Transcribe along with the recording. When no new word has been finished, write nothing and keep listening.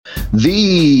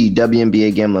The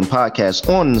WNBA Gambling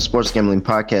Podcast on the Sports Gambling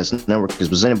Podcast Network is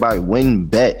presented by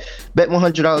WynnBET. Bet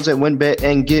 $100 at WynnBET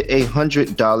and get a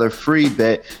 $100 free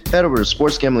bet. Head over to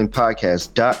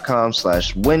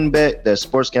sportsgamblingpodcast.com/WynnBET. That's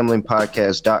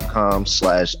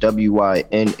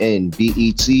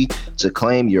sportsgamblingpodcast.com/WYNNBET to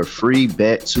claim your free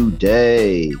bet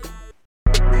today.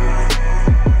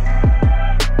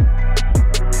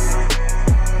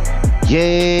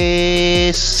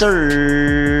 Yes,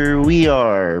 sir. We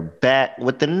are back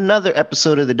with another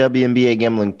episode of the WNBA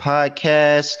Gambling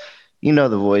Podcast. You know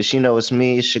the voice. You know it's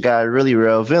me. It's your guy, Really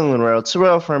Real, Villain Real,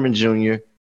 Terrell Furman Jr.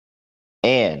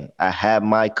 And I have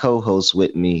my co-host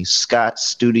with me, Scott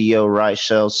Studio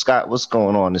Reichel. Scott, what's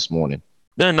going on this morning?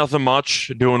 Nothing much.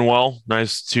 Doing well.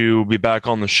 Nice to be back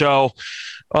on the show.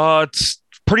 It's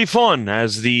pretty fun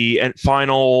as the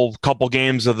final couple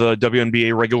games of the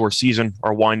WNBA regular season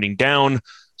are winding down.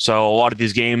 So a lot of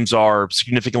these games are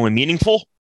significantly meaningful,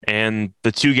 and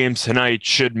the two games tonight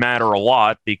should matter a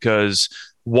lot because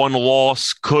one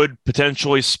loss could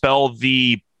potentially spell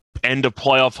the end of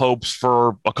playoff hopes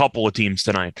for a couple of teams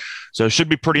tonight. So it should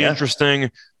be pretty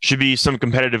interesting. Should be some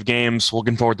competitive games.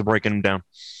 Looking forward to breaking them down.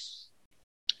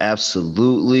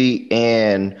 Absolutely.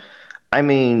 And I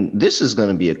mean, this is going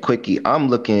to be a quickie. I'm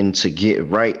looking to get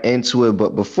right into it.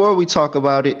 But before we talk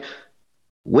about it,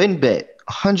 WynnBET,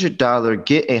 $100,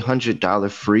 get a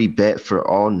 $100 free bet for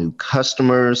all new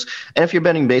customers. And if you're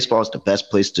betting baseball, it's the best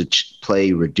place to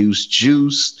play reduced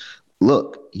juice.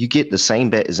 Look, you get the same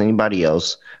bet as anybody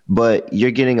else, but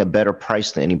you're getting a better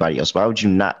price than anybody else. Why would you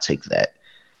not take that?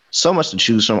 So much to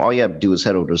choose from. All you have to do is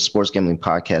head over to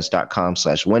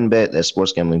sportsgamblingpodcast.com/WynnBET. That's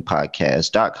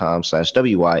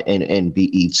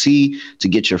sportsgamblingpodcast.com/WYNNBET to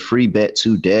get your free bet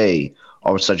today.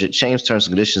 All subject change, terms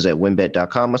and conditions at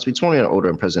WynnBET.com. Must be 20 or older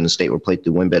and present in the state where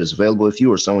playthrough WynnBET is available. If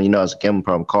you or someone you know has a gambling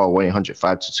problem, call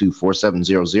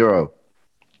 1-800-522-4700.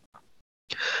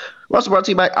 We're also brought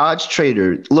to you by Odds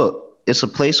Trader. Look, it's a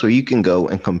place where you can go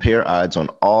and compare odds on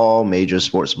all major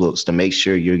sports books to make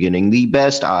sure you're getting the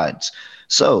best odds.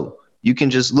 So you can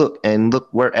just look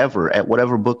wherever at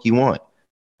whatever book you want.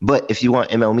 But if you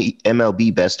want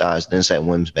MLB best odds, then it's at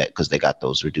WynnBET because they got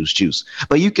those reduced juice.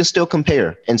 But you can still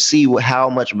compare and see how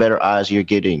much better odds you're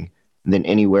getting than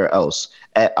anywhere else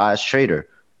at Odds Trader.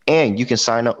 And you can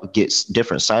sign up, get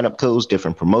different sign-up codes,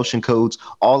 different promotion codes,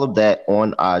 all of that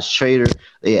on Odds Trader.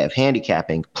 They have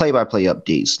handicapping, play-by-play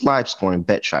updates, live scoring,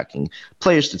 bet tracking,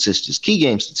 player statistics, key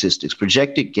game statistics,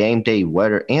 projected game day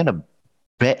weather, and a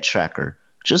bet tracker,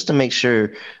 just to make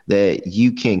sure that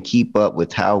you can keep up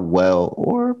with how well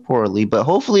or poorly, but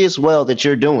hopefully it's well that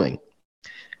you're doing.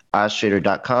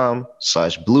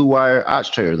 oddstrader.com/Blue Wire.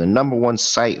 OddsTrader, the number one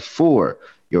site for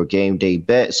your game day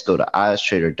bets. Go to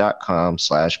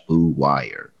oddstrader.com/Blue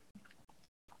Wire.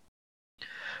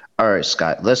 All right,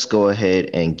 Scott, let's go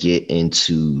ahead and get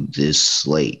into this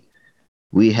slate.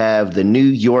 We have the New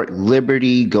York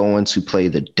Liberty going to play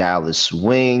the Dallas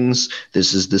Wings.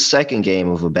 This is the second game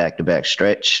of a back-to-back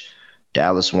stretch.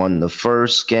 Dallas won the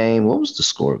first game. What was the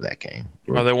score of that game?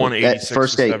 They won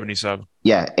 86-77.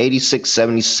 Yeah,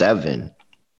 86-77.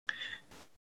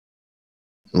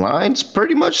 Lines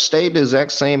pretty much stayed the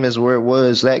exact same as where it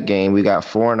was that game. We got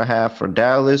 4.5 for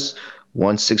Dallas,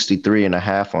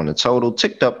 163.5 on the total.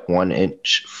 Ticked up 1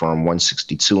 inch from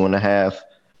 162.5.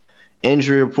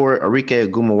 Injury report, Arike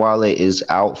Ogunbowale is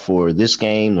out for this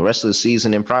game, the rest of the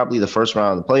season, and probably the first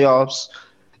round of the playoffs.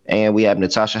 And we have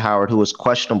Natasha Howard, who was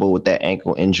questionable with that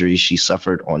ankle injury she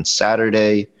suffered on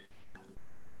Saturday.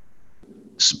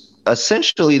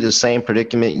 Essentially the same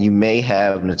predicament. You may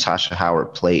have Natasha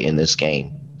Howard play in this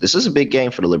game. This is a big game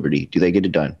for the Liberty. Do they get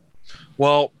it done?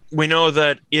 Well, we know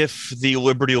that if the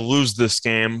Liberty lose this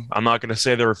game, I'm not going to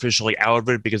say they're officially out of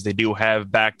it because they do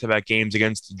have back-to-back games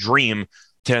against the Dream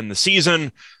to end the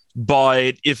season.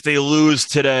 But if they lose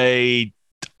today,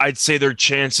 I'd say their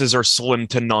chances are slim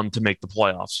to none to make the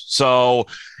playoffs. So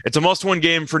it's a must-win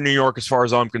game for New York as far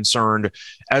as I'm concerned.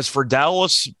 As for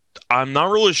Dallas, I'm not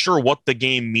really sure what the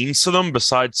game means to them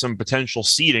besides some potential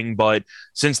seeding, but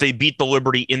since they beat the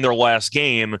Liberty in their last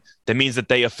game, that means that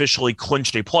they officially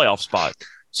clinched a playoff spot.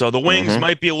 So the Wings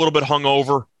might be a little bit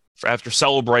hungover after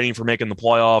celebrating for making the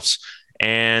playoffs.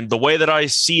 And the way that I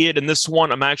see it in this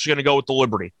one, I'm actually going to go with the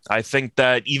Liberty. I think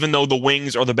that even though the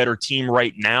Wings are the better team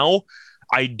right now,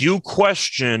 I do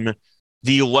question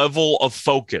the level of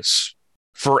focus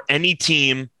for any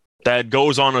team that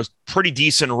goes on a pretty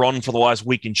decent run for the last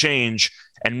week and change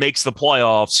and makes the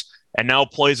playoffs and now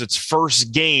plays its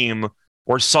first game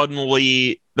where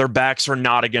suddenly their backs are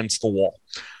not against the wall.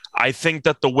 I think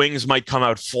that the Wings might come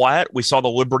out flat. We saw the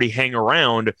Liberty hang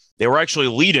around. They were actually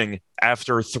leading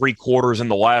after 3 quarters in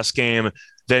the last game.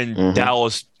 Then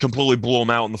Dallas completely blew them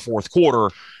out in the fourth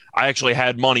quarter. I actually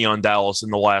had money on Dallas in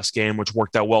the last game, which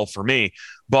worked out well for me.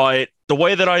 But the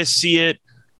way that I see it,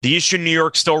 the issue New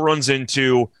York still runs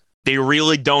into, they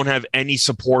really don't have any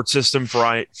support system for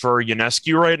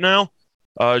Ionescu right now.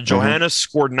 Johannes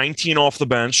scored 19 off the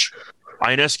bench.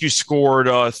 Ionescu scored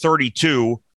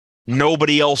 32.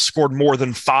 Nobody else scored more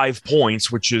than 5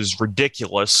 points, which is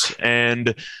ridiculous.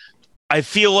 And I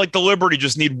feel like the Liberty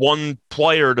just need one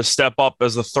player to step up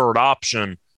as the third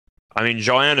option. I mean,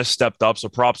 Johannes stepped up, so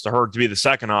props to her to be the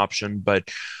second option, but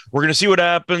we're going to see what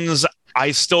happens.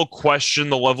 I still question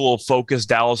the level of focus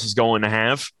Dallas is going to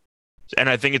have, and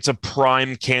I think it's a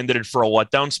prime candidate for a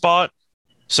letdown spot.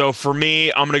 So for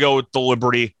me, I'm going to go with the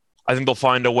Liberty. I think they'll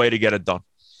find a way to get it done.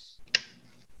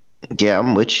 Yeah,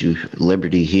 I'm with you,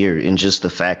 Liberty here, in just the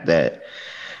fact that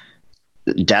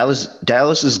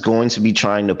Dallas is going to be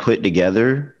trying to put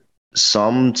together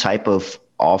some type of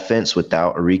offense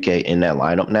without Arike in that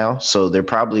lineup now. So they're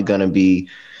probably going to be,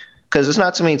 because it's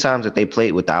not too many times that they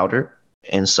played without her.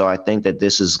 And so I think that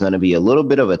this is going to be a little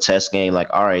bit of a test game. Like,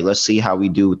 all right, let's see how we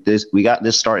do with this. We got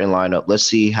this starting lineup. Let's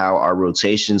see how our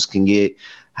rotations can get.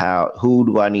 Who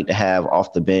do I need to have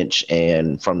off the bench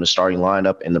and from the starting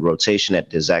lineup and the rotation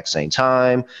at the exact same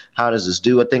time? How does this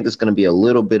do? I think there's going to be a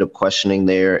little bit of questioning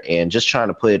there and just trying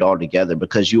to put it all together,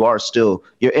 because you're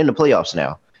in the playoffs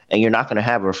now, and you're not going to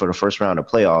have her for the first round of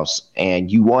playoffs. And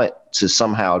you want to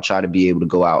somehow try to be able to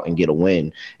go out and get a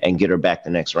win and get her back the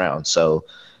next round. So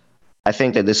I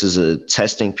think that this is a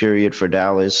testing period for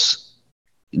Dallas.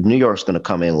 New York's going to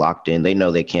come in locked in. They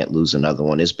know they can't lose another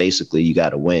one. It's basically you got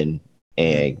to win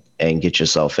and get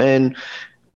yourself in.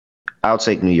 I'll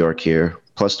take New York here,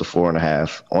 plus the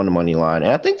 4.5 on the money line.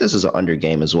 And I think this is an under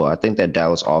game as well. I think that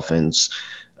Dallas offense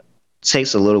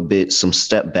takes some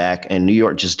step back, and New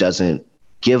York just doesn't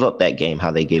give up that game how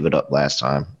they gave it up last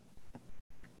time.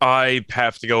 I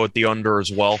have to go with the under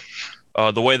as well.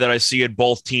 The way that I see it,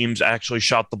 both teams actually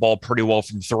shot the ball pretty well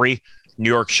from three. New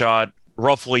York shot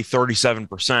roughly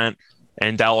 37%,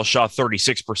 and Dallas shot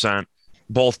 36%.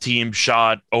 Both teams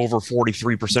shot over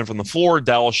 43% from the floor.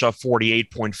 Dallas shot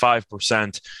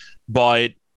 48.5%.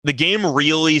 But the game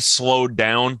really slowed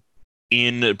down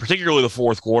in particularly the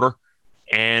fourth quarter.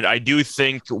 And I do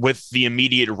think with the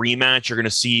immediate rematch, you're going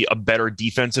to see a better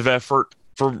defensive effort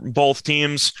for both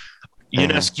teams.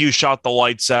 Ionescu shot the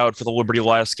lights out for the Liberty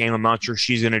last game. I'm not sure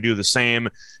she's going to do the same.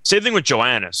 Same thing with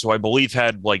Johannes, who I believe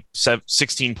had like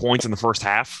 16 points in the first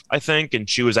half, I think, and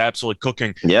she was absolutely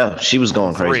cooking. Yeah, she was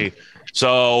going crazy.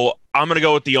 So I'm going to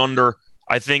go with the under.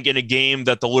 I think in a game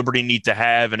that the Liberty need to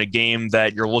have, in a game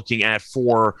that you're looking at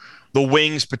for the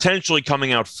Wings potentially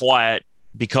coming out flat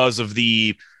because of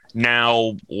the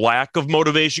now lack of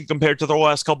motivation compared to their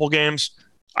last couple games,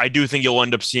 I do think you'll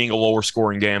end up seeing a lower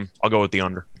scoring game. I'll go with the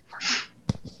under.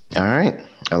 All right.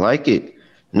 I like it.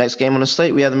 Next game on the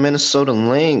slate, we have the Minnesota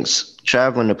Lynx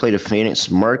traveling to play the Phoenix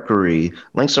Mercury.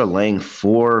 Lynx are laying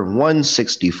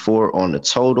 164 on the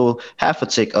total, half a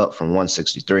tick up from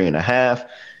 163.5.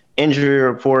 Injury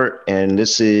report, and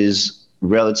this is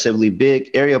relatively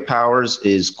big. Ariel Powers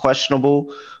is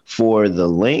questionable for the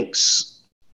Lynx.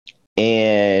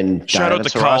 And shout out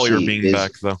to Collier being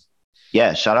back, though.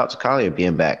 Yeah, shout out to Collier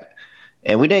being back.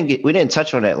 And we didn't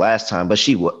touch on that last time, but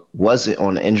she wasn't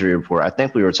on the injury report. I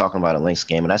think we were talking about a Lynx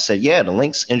game, and I said, yeah, the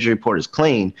Lynx injury report is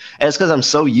clean. And it's because I'm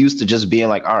so used to just being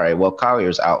like, all right, well,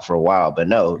 Collier's out for a while. But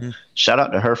no, shout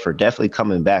out to her for definitely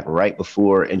coming back right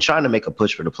before and trying to make a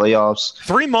push for the playoffs.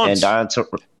 3 months. And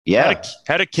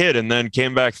had a kid and then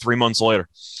came back 3 months later.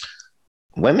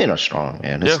 Women are strong,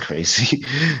 man. It's crazy.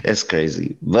 It's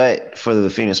crazy. But for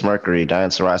the Phoenix Mercury, Diane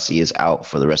Taurasi is out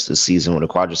for the rest of the season with a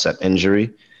quadricep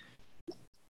injury.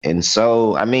 And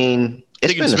so, I mean,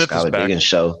 it's been the Skylar Diggins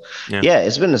show. Yeah,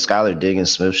 it's been the Skylar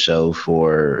Diggins-Smith show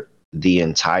for the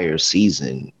entire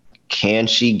season. Can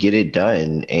she get it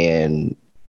done and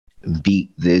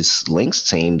beat this Lynx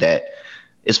team that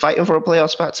is fighting for a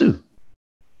playoff spot too?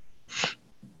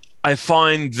 I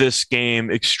find this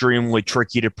game extremely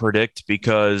tricky to predict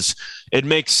because it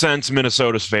makes sense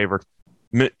Minnesota's favored.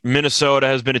 Minnesota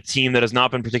has been a team that has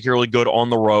not been particularly good on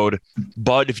the road,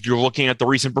 but if you're looking at the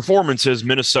recent performances,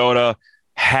 Minnesota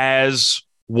has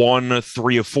won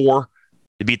 3 of 4.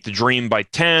 They beat the Dream by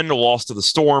 10, lost to the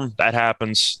Storm. That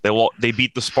happens. They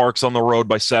beat the Sparks on the road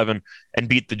by 7 and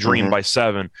beat the Dream by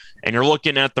 7. And you're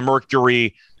looking at the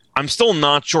Mercury. I'm still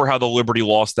not sure how the Liberty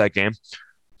lost that game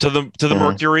to the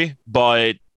Mercury,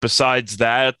 but besides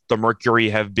that, the Mercury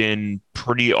have been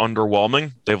pretty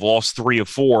underwhelming. They've lost 3 of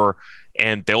 4.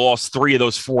 And they lost 3 of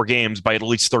those 4 games by at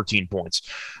least 13 points.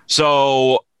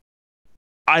 So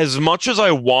as much as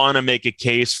I want to make a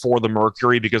case for the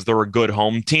Mercury because they're a good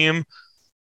home team,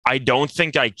 I don't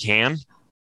think I can.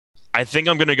 I think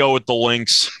I'm going to go with the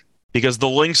Lynx because the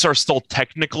Lynx are still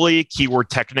technically, keyword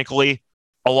technically,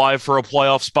 alive for a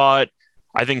playoff spot.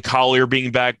 I think Collier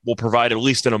being back will provide at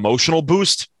least an emotional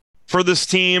boost for this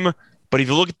team. But if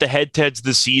you look at the head-to-heads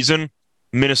this season,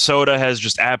 Minnesota has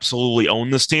just absolutely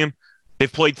owned this team.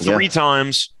 They've played three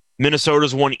times.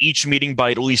 Minnesota's won each meeting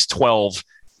by at least 12.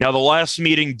 Now, the last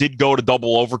meeting did go to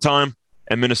double overtime,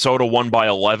 and Minnesota won by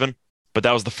 11. But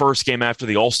that was the first game after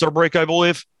the All-Star break, I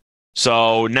believe.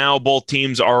 So now both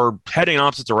teams are heading in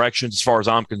opposite directions as far as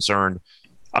I'm concerned.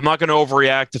 I'm not going to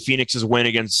overreact to Phoenix's win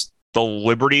against the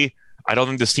Liberty. I don't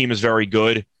think this team is very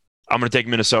good. I'm going to take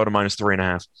Minnesota minus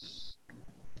 3.5.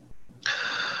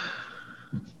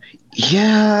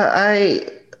 Yeah,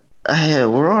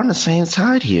 we're on the same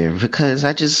side here because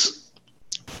this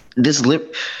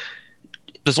Liberty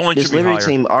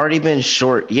team already been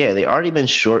short. Yeah, they already been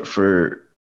short for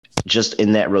just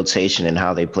in that rotation and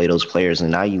how they play those players.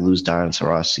 And now you lose Diana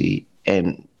Taurasi.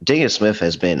 And Diggins Smith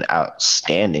has been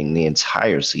outstanding the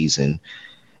entire season.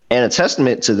 And a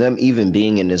testament to them even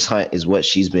being in this hunt is what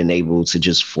she's been able to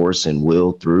just force and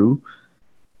will through.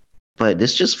 But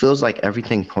this just feels like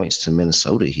everything points to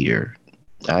Minnesota here.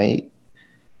 4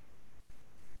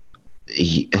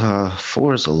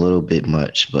 is a little bit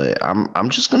much, but I'm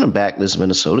just gonna back this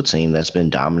Minnesota team that's been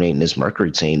dominating this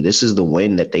Mercury team. This is the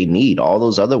win that they need. All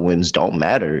those other wins don't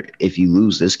matter if you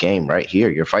lose this game right here.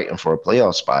 You're fighting for a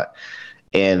playoff spot,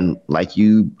 and like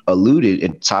you alluded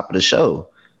at the top of the show,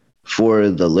 for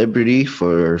the Liberty,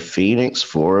 for Phoenix,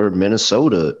 for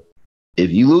Minnesota, if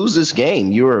you lose this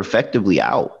game, you're effectively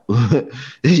out.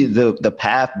 The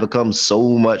path becomes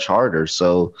so much harder.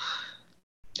 So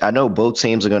I know both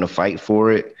teams are going to fight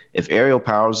for it. If Aerial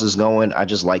Powers is going, I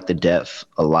just like the depth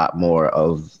a lot more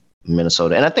of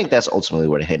Minnesota. And I think that's ultimately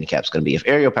where the handicap's going to be. If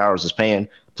Aerial Powers is playing,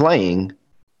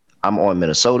 I'm on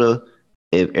Minnesota.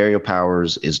 If Aerial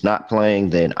Powers is not playing,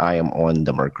 then I am on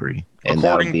the Mercury. And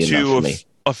that would be enough for me.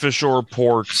 Official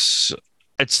reports,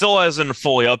 it still hasn't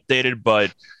fully updated,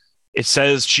 but it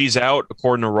says she's out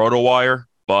according to RotoWire.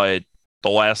 But the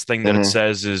last thing that it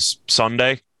says is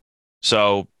Sunday.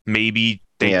 So maybe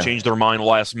they changed their mind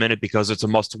last minute because it's a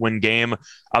must-win game.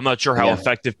 I'm not sure how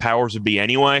effective Powers would be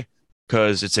anyway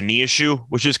because it's a knee issue,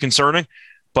 which is concerning.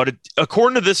 But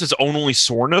according to this, it's only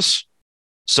soreness.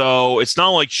 So it's not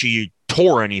like she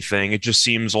tore anything. It just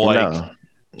seems like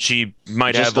she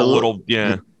might just have a little.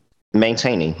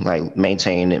 Maintain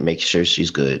it, make sure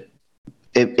she's good.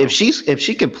 If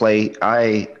she could play,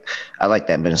 I like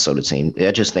that Minnesota team.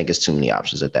 I just think it's too many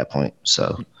options at that point.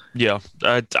 So yeah,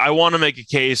 I want to make a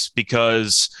case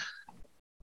because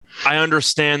I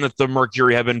understand that the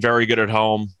Mercury have been very good at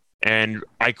home, and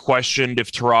I questioned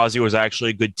if Taurasi was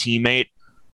actually a good teammate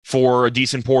for a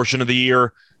decent portion of the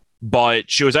year, but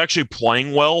she was actually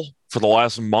playing well for the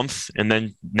last month, and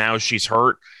then now she's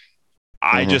hurt.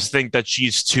 I just think that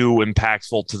she's too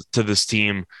impactful to this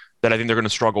team that I think they're going to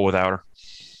struggle without her.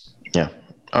 Yeah.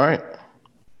 All right.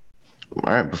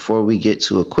 Before we get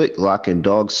to a quick lock and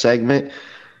dog segment,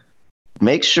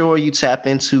 make sure you tap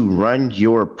into Run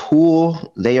Your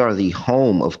Pool. They are the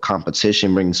home of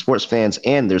competition, bringing sports fans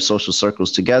and their social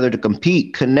circles together to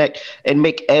compete, connect, and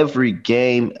make every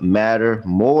game matter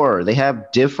more. They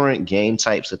have different game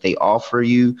types that they offer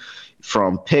you,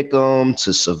 from Pick'em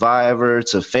to Survivor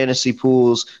to fantasy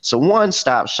pools. So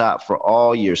one-stop shop for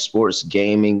all your sports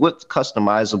gaming with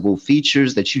customizable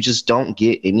features that you just don't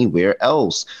get anywhere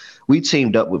else. We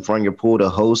teamed up with Run Your Pool to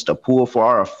host a pool for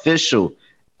our official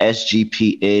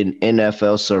SGPN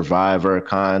NFL Survivor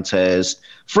contest.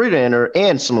 Free to enter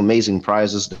and some amazing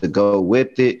prizes to go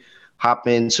with it. Hop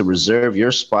in to reserve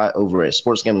your spot over at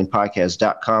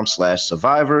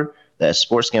sportsgamblingpodcast.com/survivor. That's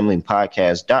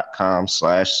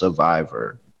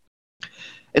sportsgamblingpodcast.com/survivor.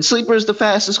 And Sleeper is the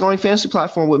fastest growing fantasy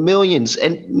platform with millions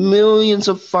and millions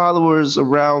of followers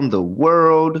around the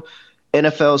world.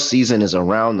 NFL season is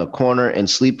around the corner, and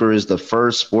Sleeper is the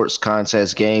first sports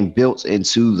contest game built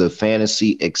into the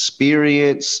fantasy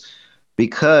experience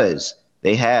because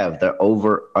they have their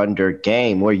over-under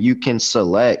game where you can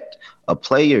select a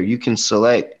player. You can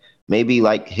select maybe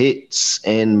like hits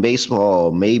in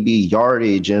baseball, maybe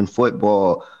yardage in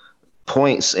football,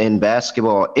 points in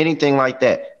basketball, anything like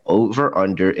that. Over,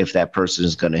 under, if that person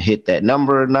is going to hit that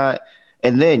number or not.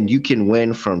 And then you can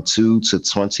win from 2 to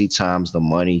 20 times the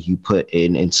money you put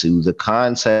into the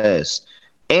contest.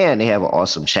 And they have an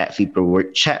awesome chat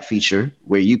feature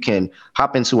where you can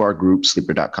hop into our group,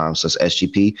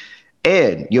 sleeper.com/SGP,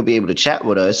 And you'll be able to chat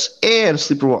with us, and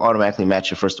Sleeper will automatically match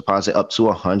your first deposit up to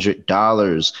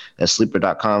 $100. That's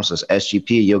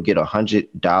sleeper.com/SGP. You'll get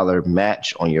 $100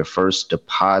 match on your first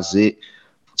deposit.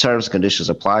 Terms and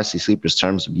conditions apply. See Sleeper's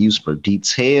terms of use for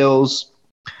details.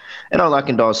 And our Lock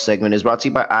and Dog segment is brought to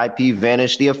you by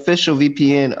IPVanish, the official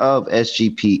VPN of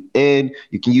SGPN.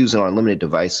 You can use it on unlimited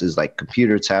devices like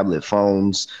computer, tablet,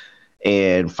 phones,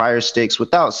 and Fire Sticks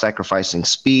without sacrificing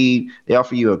speed. They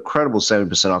offer you a credible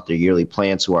 7% off their yearly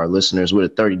plan to our listeners with a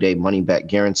 30-day money-back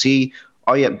guarantee.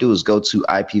 All you have to do is go to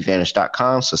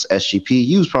ipvanish.com/SGP,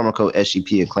 use promo code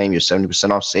SGP, and claim your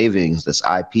 70% off savings. That's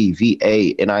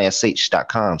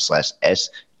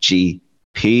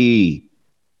ipvanish.com/SGP.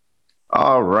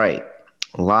 All right,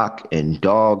 Lock and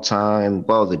Dog time.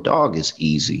 Well, the dog is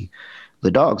easy.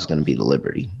 The dog's going to be the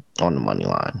Liberty on the money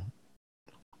line.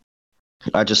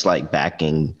 I just like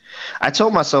backing. I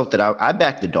told myself that I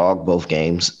backed the dog both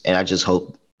games, and I just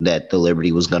hoped that the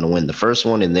Liberty was going to win the first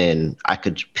one, and then I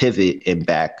could pivot and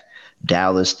back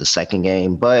Dallas the second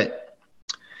game. But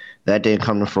that didn't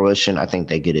come to fruition. I think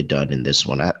they get it done in this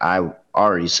one. I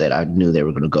already said I knew they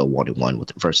were going to go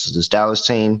 1-1 versus this Dallas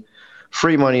team.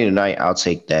 Free money tonight. I'll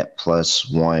take that plus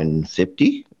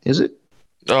 150. Is it?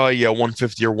 Yeah,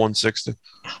 150 or 160.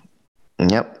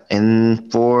 Yep.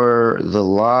 And for the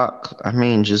lock, I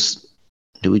mean,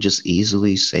 do we just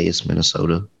easily say it's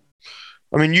Minnesota?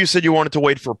 I mean, you said you wanted to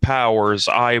wait for Powers.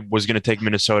 I was going to take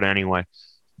Minnesota anyway,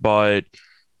 but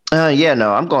yeah,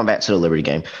 no, I'm going back to the Liberty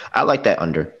game. I like that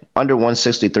under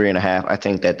 163.5. I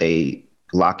think that they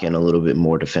lock in a little bit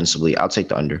more defensively. I'll take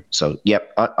the under. So,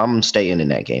 yep, I'm staying in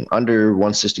that game. Under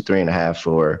 163.5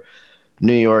 for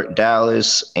New York,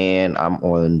 Dallas, and I'm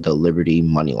on the Liberty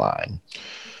money line.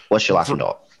 What's your lock and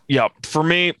dog? Yeah, for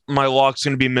me, my lock's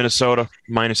going to be Minnesota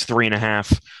minus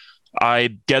 3.5.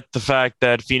 I get the fact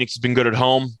that Phoenix has been good at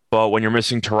home, but when you're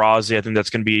missing Taurasi, I think that's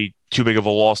going to be too big of a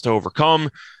loss to overcome.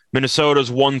 Minnesota's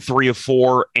won 3 of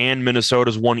 4, and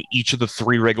Minnesota's won each of the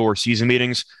 3 regular season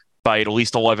meetings by at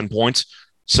least 11 points.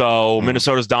 So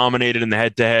Minnesota's dominated in the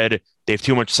head-to-head. They have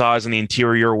too much size in the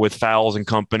interior with Fowles and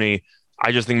company.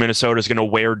 I just think Minnesota is going to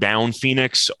wear down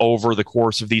Phoenix over the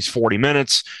course of these 40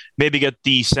 minutes, maybe get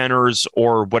the centers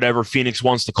or whatever Phoenix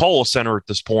wants to call a center at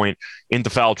this point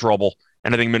into foul trouble.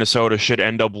 And I think Minnesota should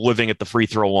end up living at the free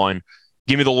throw line.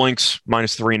 Give me the Lynx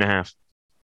minus 3.5.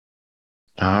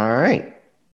 All right.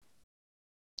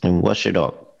 And what's your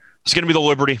dog? It's going to be the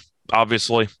Liberty,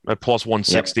 obviously, at plus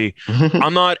 160. Yep.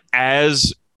 I'm not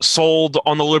as sold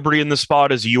on the Liberty in this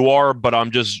spot as you are, but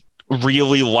I'm just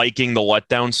really liking the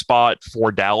letdown spot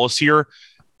for Dallas here.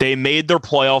 They made their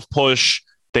playoff push.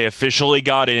 They officially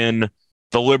got in.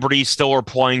 The Liberty still are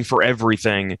playing for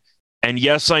everything. And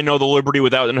yes, I know the Liberty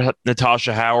without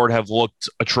Natasha Howard have looked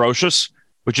atrocious,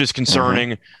 which is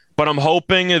concerning. But I'm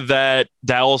hoping that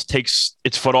Dallas takes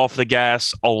its foot off the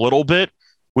gas a little bit.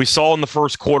 We saw in the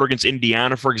first quarter against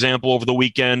Indiana, for example, over the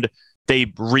weekend,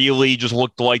 they really just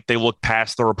looked like they looked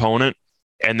past their opponent.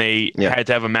 And they had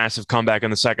to have a massive comeback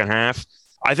in the second half.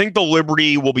 I think the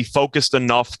Liberty will be focused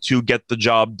enough to get the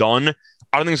job done.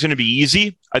 I don't think it's going to be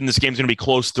easy. I think this game's going to be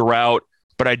close throughout.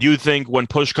 But I do think when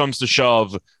push comes to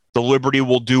shove, the Liberty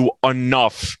will do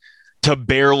enough to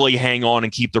barely hang on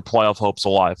and keep their playoff hopes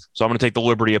alive. So I'm going to take the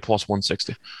Liberty at plus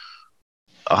 160.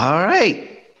 All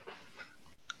right.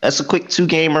 That's a quick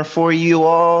 2-gamer for you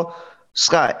all.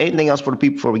 Scott, anything else for the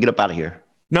people before we get up out of here?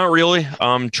 Not really.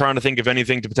 I'm trying to think of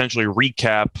anything to potentially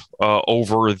recap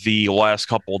over the last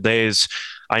couple of days.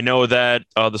 I know that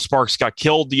the Sparks got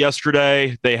killed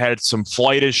yesterday. They had some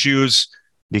flight issues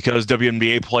because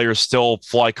WNBA players still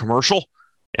fly commercial,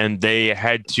 and they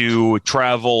had to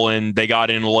travel, and they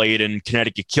got in late, and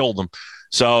Connecticut killed them.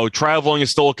 So traveling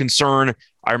is still a concern.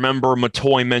 I remember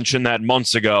Matoy mentioned that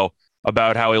months ago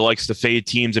about how he likes to fade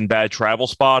teams in bad travel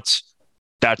spots.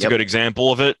 That's a good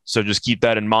example of it. So just keep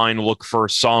that in mind. Look for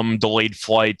some delayed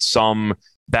flights, some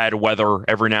bad weather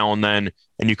every now and then,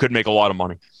 and you could make a lot of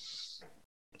money.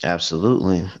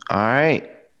 Absolutely. All right.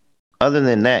 Other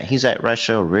than that, he's at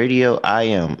Retro Radio. I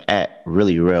am at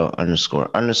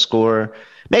reallyreal__.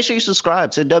 Make sure you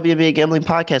subscribe to WNBA Gambling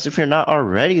Podcast. If you're not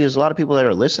already, there's a lot of people that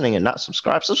are listening and not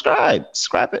subscribed. Subscribe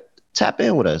it. Tap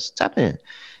in with us. Tap in.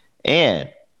 And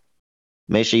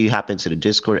make sure you hop into the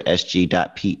Discord,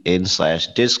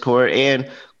 sg.pn/Discord. And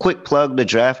quick plug, the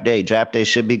draft day. Draft day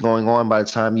should be going on by the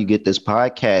time you get this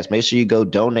podcast. Make sure you go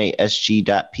donate,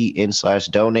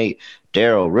 sg.pn/donate.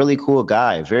 Daryl, really cool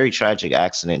guy. Very tragic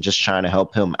accident. Just trying to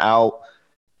help him out.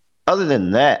 Other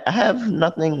than that, I have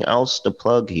nothing else to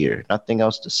plug here. Nothing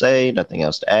else to say. Nothing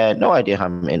else to add. No idea how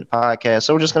I'm in the podcast.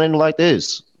 So we're just going to end it like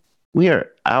this. We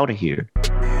are out of here.